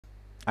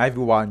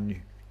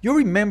Everyone, you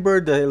remember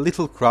the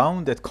little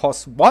crown that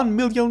cost 1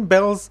 million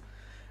bells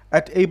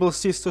at Abel's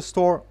sister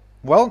store?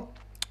 Well,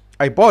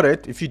 I bought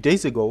it a few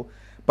days ago,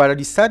 but I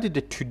decided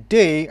that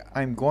today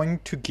I'm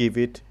going to give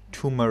it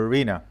to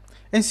Marina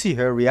and see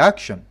her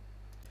reaction.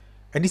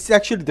 And it's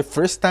actually the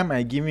first time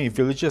I'm giving a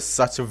villager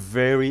such a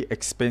very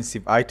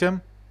expensive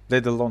item,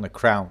 let alone a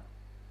crown.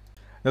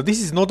 Now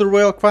this is not the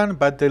royal crown,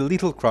 but the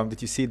little crown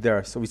that you see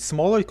there. So it's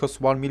smaller, it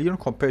costs 1 million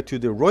compared to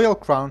the royal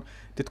crown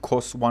that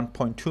costs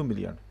 1.2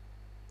 million.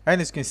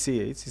 And as you can see,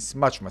 it's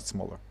much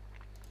smaller.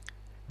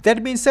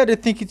 That being said, I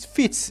think it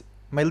fits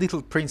my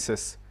little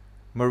princess,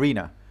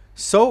 Marina.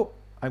 So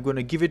I'm going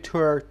to give it to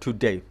her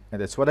today.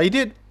 And that's what I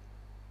did.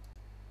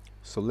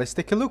 So let's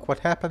take a look what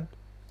happened.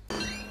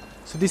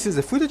 So this is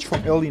the footage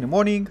from early in the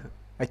morning.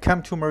 I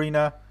come to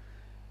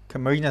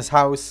Marina's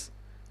house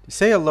to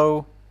say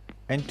hello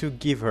and to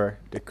give her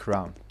the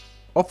crown.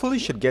 Hopefully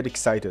she'll get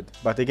excited,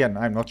 but again,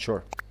 I'm not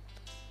sure.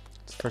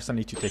 First I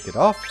need to take it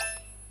off.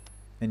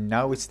 And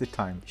now it's the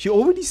time. She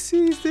already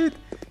sees it.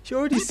 She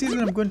already sees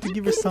that I'm going to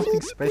give her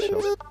something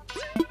special.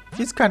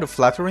 It's kind of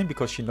flattering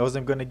because she knows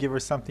I'm going to give her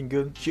something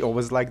good. She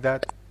always like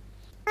that.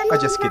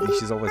 I'm just kidding,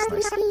 she's always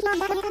nice.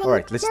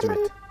 Alright, let's do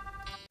it.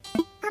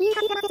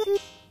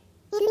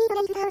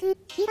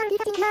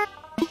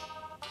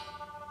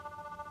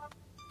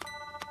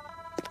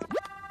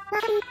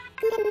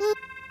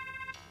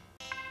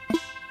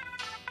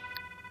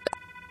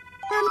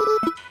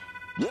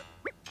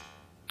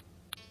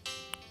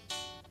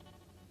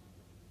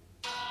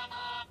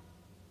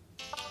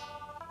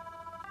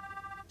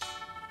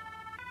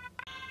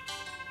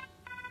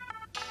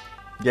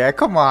 Yeah,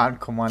 come on,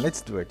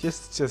 let's do it.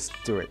 Just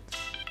do it.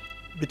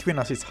 Between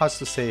us, it's hard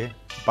to say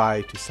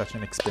bye to such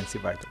an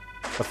expensive item.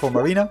 But for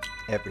Marina,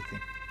 everything.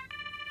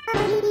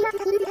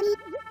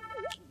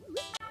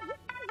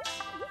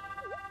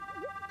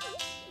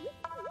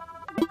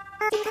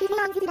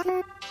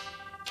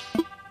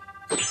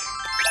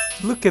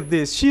 Look at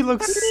this. She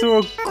looks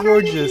so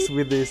gorgeous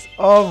with this.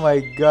 Oh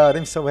my god,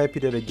 I'm so happy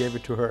that I gave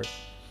it to her.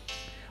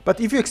 But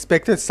if you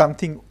expected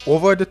something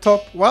over the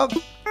top, well,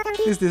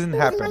 this didn't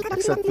happen,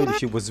 except really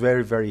she was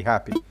very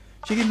happy.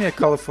 She gave me a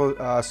colorful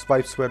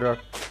striped sweater,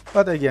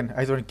 but again,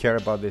 I don't care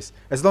about this.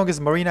 As long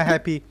as Marina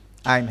happy,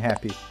 I'm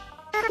happy.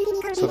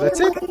 So that's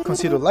it.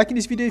 Consider liking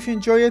this video if you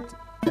enjoy it,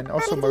 and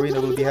also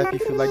Marina will be happy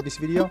if you like this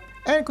video,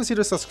 and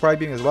consider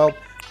subscribing as well.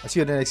 I'll see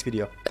you in the next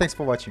video. Thanks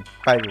for watching.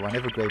 Bye everyone,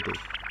 have a great day.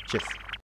 Cheers.